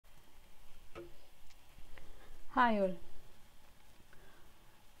Hi all.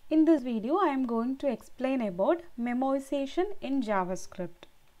 In this video I am going to explain about memoization in JavaScript.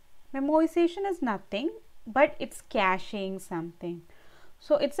 Memoization is nothing but it's caching something.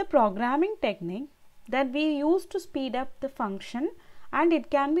 So it's a programming technique that we use to speed up the function, and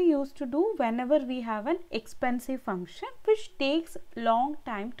it can be used to do whenever we have an expensive function which takes long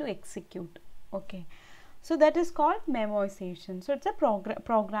time to execute. Okay. So that is called memoization. So it's a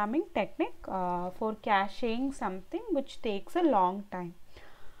programming technique for caching something which takes a long time.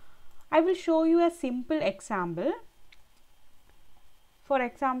 I will show you a simple example. For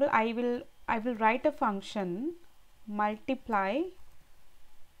example, I will write a function multiply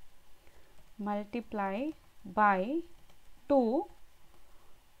by 2,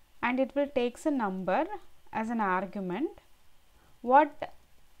 and it will takes a number as an argument. What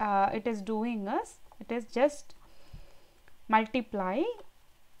it is doing is, it is just multiply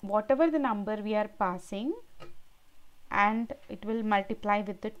whatever the number we are passing, and it will multiply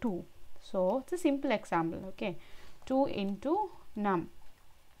with the 2. So it's a simple example. Okay, 2 into num.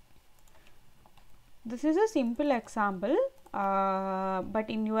 This is a simple example, but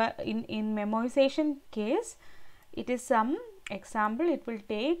in memoization case, it is some example. It will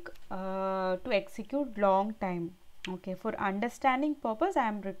take to execute long time. Okay, for understanding purpose I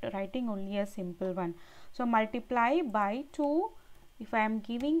am writing only a simple one. So multiply by 2, if I am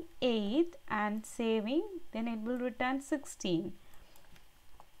giving 8 and saving, then it will return 16.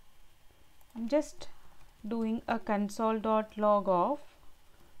 I am just doing a console.log of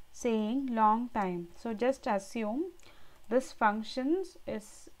saying long time. So just assume this function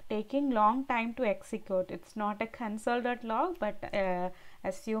is taking long time to execute. It's not a console.log, but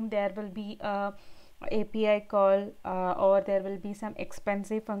assume there will be a API call or there will be some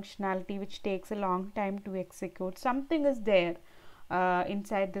expensive functionality which takes a long time to execute. Something is there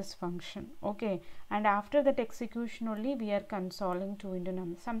inside this function. Okay, and after that execution only we are consoling 2 into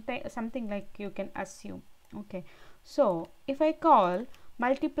num. Something like you can assume. Okay, so if I call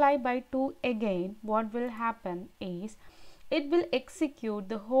multiply by 2 again, what will happen is it will execute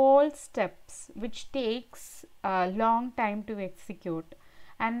the whole steps which takes a long time to execute,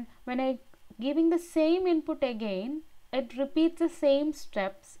 and when I giving the same input again, it repeats the same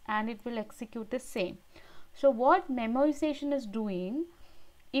steps and it will execute the same. So what memoization is doing,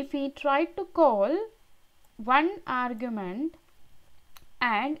 if we try to call one argument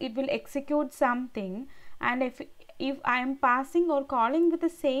and it will execute something, and if I am passing or calling with the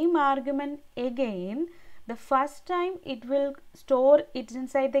same argument again, the first time it will store it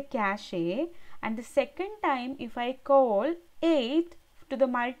inside the cache, and the second time if I call 8 to the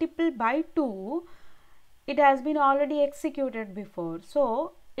multiple by 2, it has been already executed before.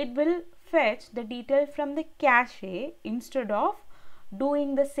 So it will fetch the detail from the cache instead of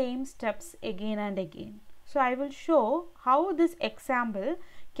doing the same steps again and again. So I will show how this example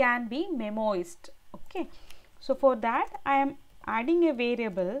can be memoized. Okay, so for that I am adding a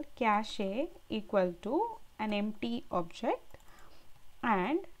variable cache equal to an empty object,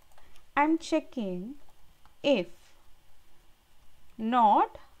 and I am checking if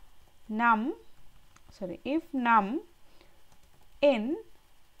not num, if num in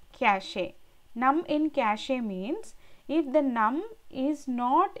cache. Num in cache means if the num is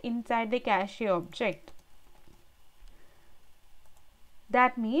not inside the cache object.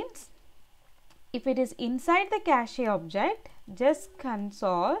 That means if it is inside the cache object, just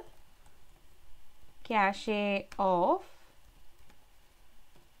console cache of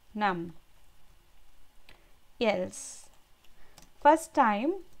num. Else first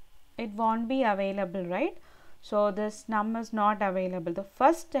time it won't be available, right? So this num is not available. The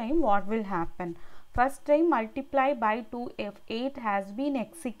first time what will happen? First time multiply by 2, if 8 has been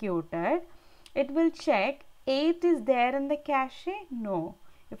executed, it will check 8 is there in the cache. No.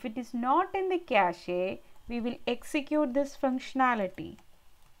 If it is not in the cache, we will execute this functionality.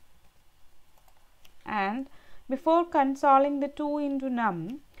 And before consoling the 2 into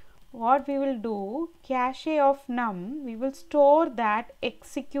num, what we will do, cache of num, we will store that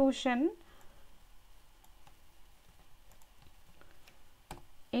execution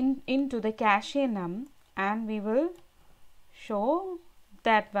into the cache num, and we will show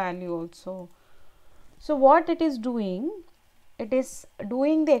that value also. So what it is doing, it is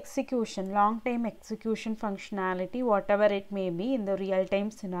doing the execution, long time execution functionality, whatever it may be in the real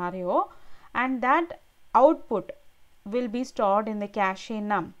time scenario, and that output will be stored in the cache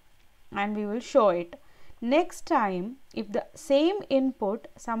num, and we will show it. Next time if the same input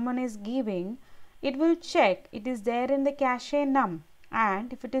someone is giving, it will check it is there in the cache num,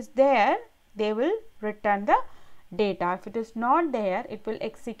 and if it is there, they will return the data. If it is not there, it will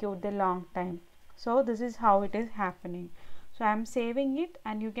execute the long time. So this is how it is happening. So I am saving it,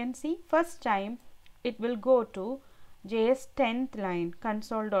 and you can see first time it will go to JS 10th line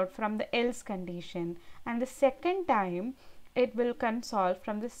console dot from the else condition, and the second time it will console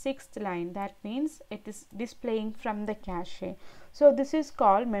from the 6th line. That means it is displaying from the cache. So this is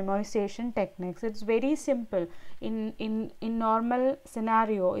called memoization techniques. It's very simple. In normal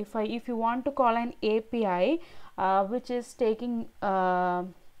scenario, if you want to call an API which is taking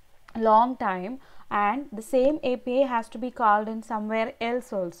long time, and the same API has to be called in somewhere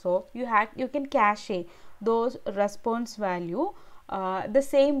else also, you can cache those response value. The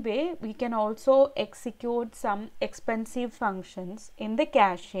same way we can also execute some expensive functions in the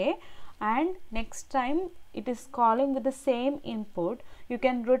cache, and next time it is calling with the same input, you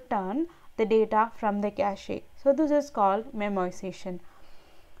can return the data from the cache. So this is called memoization.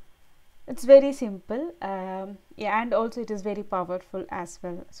 It's very simple, yeah, and also it is very powerful as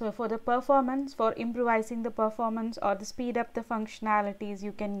well. So for the performance, for improvising the performance or the speed up the functionalities,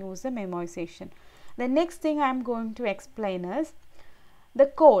 you can use the memoization. The next thing I am going to explain is the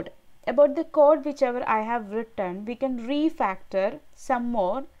code. About the code whichever I have written, we can refactor some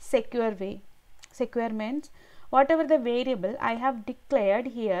more secure way. Secure means whatever the variable I have declared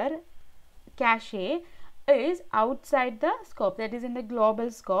here, cache, is outside the scope, that is in the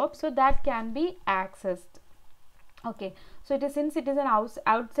global scope, so that can be accessed. Okay, so it is, since it is an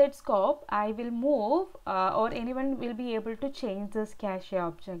outside scope, I will move or anyone will be able to change this cache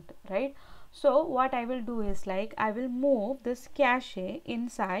object, right? So what I will do is, like, I will move this cache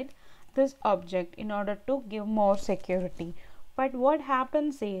inside this object in order to give more security. But what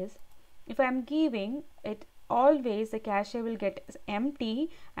happens is, if I am giving it, always the cache will get empty,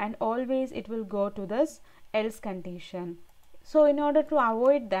 and always it will go to this else condition. So in order to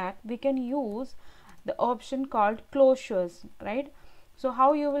avoid that, we can use the option called closures, right? So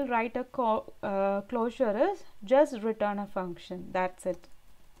how you will write a closure is just return a function. That's it.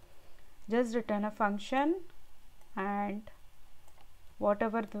 Just return a function, and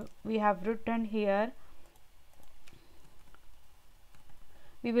whatever we have written here,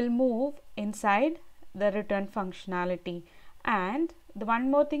 we will move inside the return functionality. And the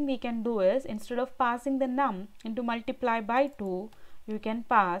one more thing we can do is, instead of passing the num into multiply by 2, you can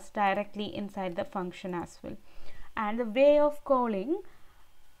pass directly inside the function as well. And the way of calling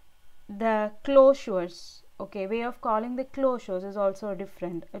the closures, okay, way of calling the closures is also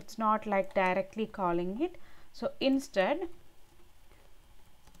different. It's not like directly calling it. So instead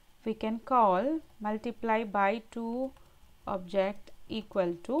we can call multiply by 2 object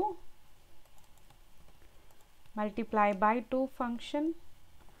equal to multiply by 2 function,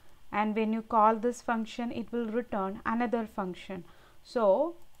 and when you call this function, it will return another function.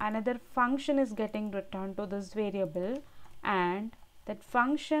 So another function is getting returned to this variable, and that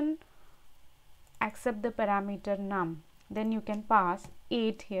function accept the parameter num. Then you can pass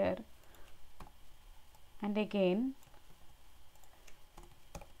 8 here, and again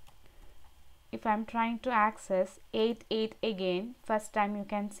if I am trying to access 8 again, first time you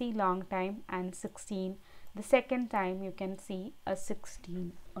can see long time and 16, the second time you can see a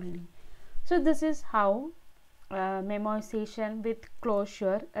 16 only. So this is how memoization with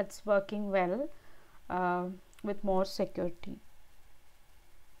closure, it's working well with more security.